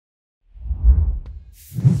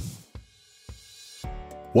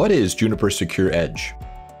What is Juniper Secure Edge?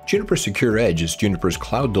 Juniper Secure Edge is Juniper's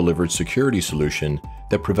cloud-delivered security solution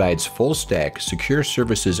that provides full-stack Secure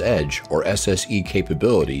Services Edge, or SSE,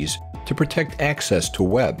 capabilities to protect access to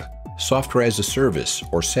web, software as a service,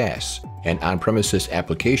 or SaaS, and on-premises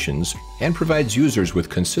applications, and provides users with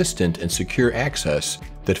consistent and secure access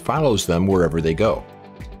that follows them wherever they go.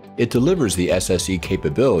 It delivers the SSE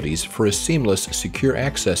capabilities for a seamless Secure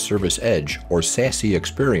Access Service Edge, or SASE,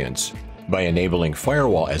 experience by enabling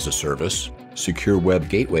Firewall as a Service, Secure Web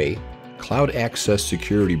Gateway, Cloud Access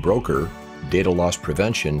Security Broker, Data Loss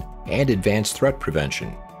Prevention, and Advanced Threat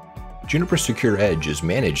Prevention. Juniper Secure Edge is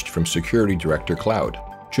managed from Security Director Cloud,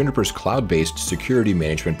 Juniper's cloud-based security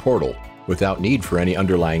management portal, without need for any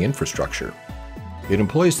underlying infrastructure. It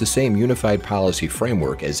employs the same unified policy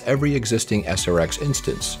framework as every existing SRX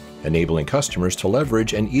instance, enabling customers to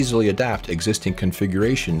leverage and easily adapt existing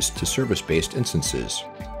configurations to service-based instances.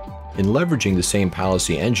 In leveraging the same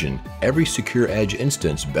policy engine, every Secure Edge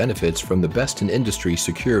instance benefits from the best-in-industry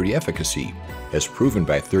security efficacy, as proven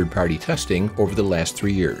by third-party testing over the last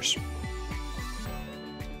 3 years.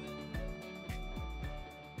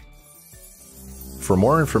 For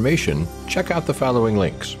more information, check out the following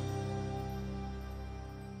links.